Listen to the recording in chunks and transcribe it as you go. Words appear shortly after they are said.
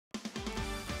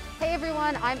Hey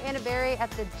everyone, I'm Anna Berry at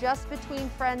the Just Between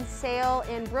Friends sale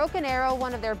in Broken Arrow,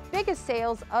 one of their biggest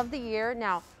sales of the year.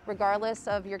 Now, regardless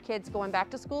of your kids going back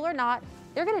to school or not,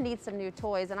 they're gonna need some new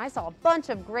toys. And I saw a bunch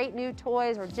of great new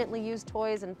toys or gently used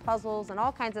toys and puzzles and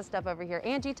all kinds of stuff over here.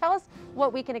 Angie, tell us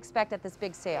what we can expect at this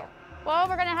big sale. Well,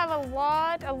 we're gonna have a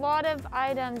lot of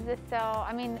items this sale.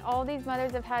 I mean, all these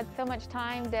mothers have had so much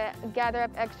time to gather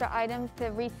up extra items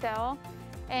to resell.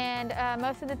 And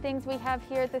most of the things we have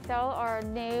here at the sale are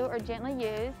new or gently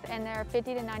used, and they're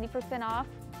 50 to 90% off.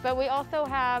 But we also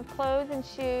have clothes and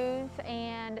shoes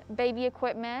and baby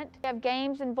equipment. We have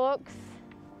games and books.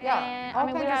 Yeah, and all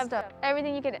we kinds have of stuff.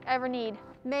 everything you could ever need.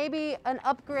 Maybe an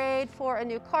upgrade for a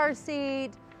new car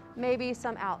seat, maybe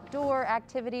some outdoor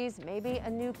activities, maybe a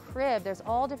new crib. There's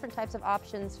all different types of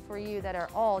options for you that are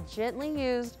all gently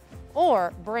used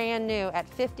or brand new at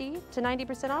 50 to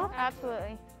 90% off.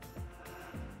 Absolutely.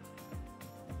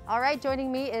 All right,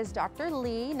 joining me is Dr.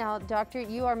 Lee. Now, Doctor,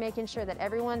 you are making sure that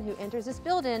everyone who enters this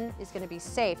building is going to be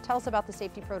safe. Tell us about the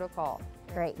safety protocol.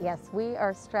 Great, yes, we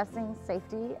are stressing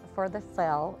safety for the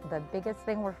sale. The biggest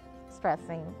thing we're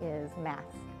stressing is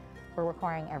masks. We're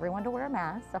requiring everyone to wear a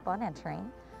mask upon entering.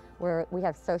 We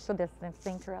have social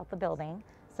distancing throughout the building,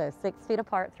 so 6 feet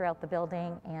apart throughout the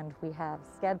building, and we have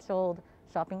scheduled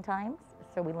shopping times,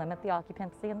 so we limit the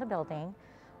occupancy in the building.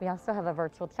 We also have a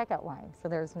virtual checkout line, so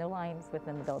there's no lines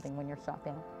within the building when you're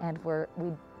shopping. And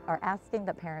we are asking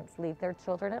that parents leave their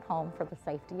children at home for the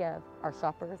safety of our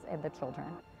shoppers and the children.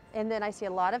 And then I see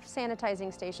a lot of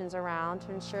sanitizing stations around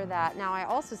to ensure that. Now I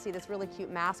also see this really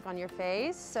cute mask on your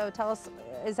face. So tell us,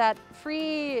 is that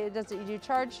free? Do you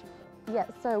charge? Yeah,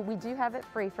 so we do have it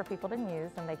free for people to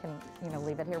use, and they can,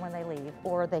 leave it here when they leave,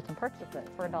 or they can purchase it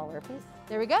for $1 a piece.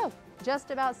 There we go. Just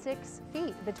about 6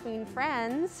 feet between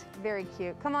friends. Very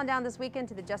cute. Come on down this weekend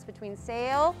to the Just Between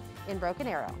sale in Broken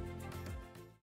Arrow.